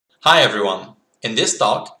Hi everyone! In this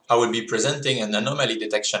talk, I will be presenting an anomaly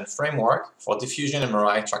detection framework for diffusion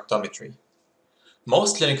MRI tractometry.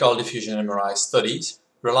 Most clinical diffusion MRI studies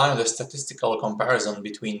rely on the statistical comparison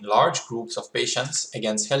between large groups of patients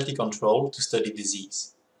against healthy control to study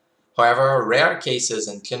disease. However, rare cases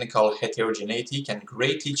in clinical heterogeneity can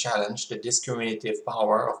greatly challenge the discriminative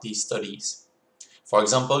power of these studies. For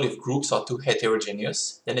example, if groups are too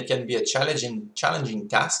heterogeneous, then it can be a challenging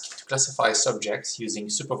task to classify subjects using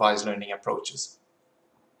supervised learning approaches.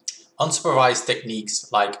 Unsupervised techniques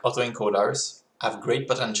like autoencoders have great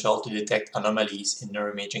potential to detect anomalies in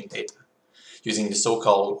neuroimaging data, using the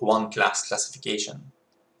so-called one-class classification.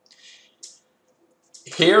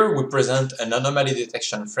 Here we present an anomaly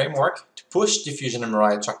detection framework to push diffusion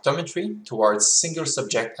MRI tractometry towards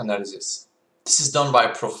single-subject analysis. This is done by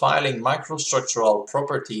profiling microstructural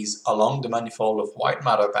properties along the manifold of white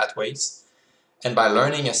matter pathways and by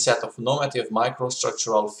learning a set of normative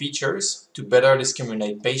microstructural features to better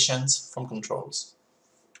discriminate patients from controls.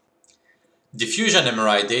 Diffusion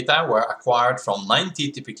MRI data were acquired from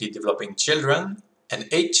 90 typically developing children and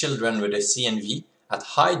 8 children with a CNV at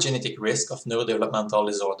high genetic risk of neurodevelopmental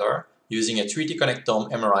disorder using a 3D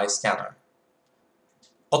connectome MRI scanner.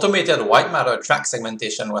 Automated white matter tract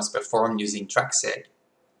segmentation was performed using TrackSeg.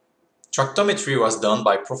 Tractometry was done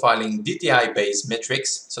by profiling DTI-based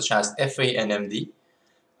metrics such as FA and MD,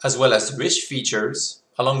 as well as rich features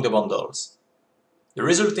along the bundles. The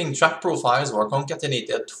resulting track profiles were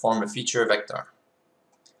concatenated to form a feature vector.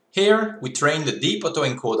 Here, we trained the deep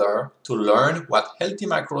autoencoder to learn what healthy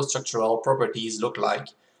microstructural properties look like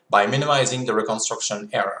by minimizing the reconstruction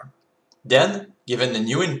error. Then, given the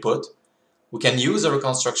new input, we can use the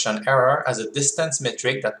reconstruction error as a distance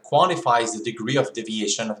metric that quantifies the degree of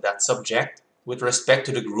deviation of that subject with respect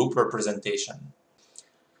to the group representation.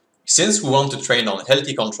 Since we want to train on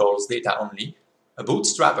healthy controls data only, a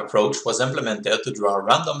bootstrap approach was implemented to draw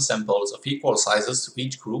random samples of equal sizes to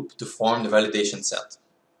each group to form the validation set.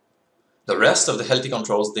 The rest of the healthy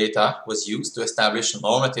controls data was used to establish a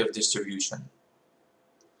normative distribution.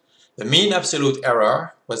 The mean absolute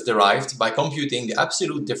error was derived by computing the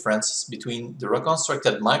absolute difference between the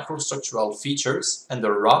reconstructed microstructural features and the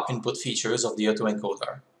raw input features of the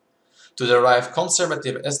autoencoder. To derive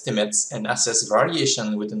conservative estimates and assess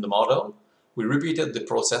variation within the model, we repeated the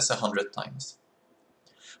process 100 times.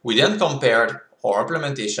 We then compared our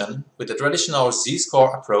implementation with the traditional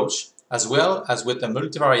z-score approach as well as with the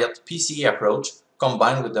multivariate PCA approach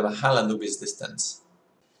combined with the Mahal-Anubis distance.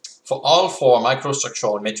 For all 4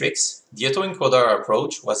 microstructural metrics, the autoencoder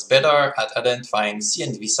approach was better at identifying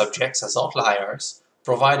CNV subjects as outliers,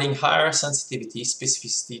 providing higher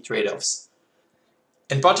sensitivity-specificity trade-offs.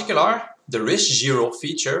 In particular, the rich-zero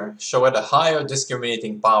feature showed a higher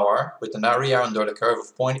discriminating power with an area under the curve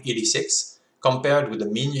of 0.86 compared with the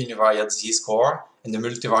mean univariate z-score and the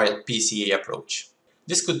multivariate PCA approach.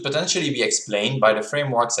 This could potentially be explained by the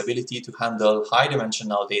framework's ability to handle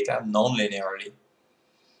high-dimensional data non-linearly.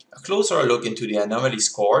 A closer look into the anomaly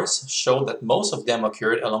scores showed that most of them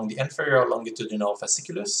occurred along the inferior longitudinal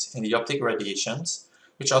fasciculus and the optic radiations,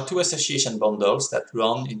 which are 2 association bundles that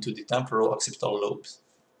run into the temporo-occipital lobes.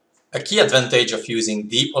 A key advantage of using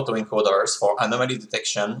deep autoencoders for anomaly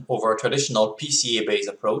detection over traditional PCA-based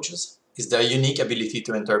approaches is their unique ability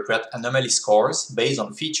to interpret anomaly scores based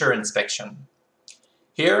on feature inspection.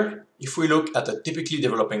 Here, if we look at a typically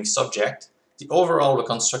developing subject, the overall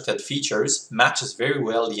reconstructed features matches very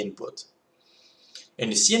well the input. In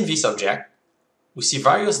the CNV subject, we see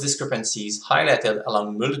various discrepancies highlighted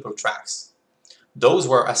along multiple tracks. Those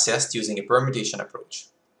were assessed using a permutation approach.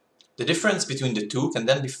 The difference between the two can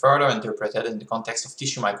then be further interpreted in the context of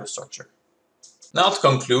tissue microstructure. Now to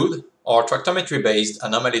conclude, our tractometry-based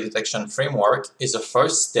anomaly detection framework is a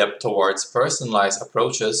first step towards personalized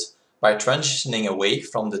approaches by transitioning away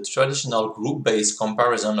from the traditional group-based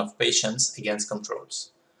comparison of patients against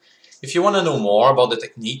controls. If you want to know more about the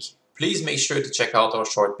technique, please make sure to check out our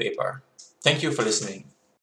short paper. Thank you for listening.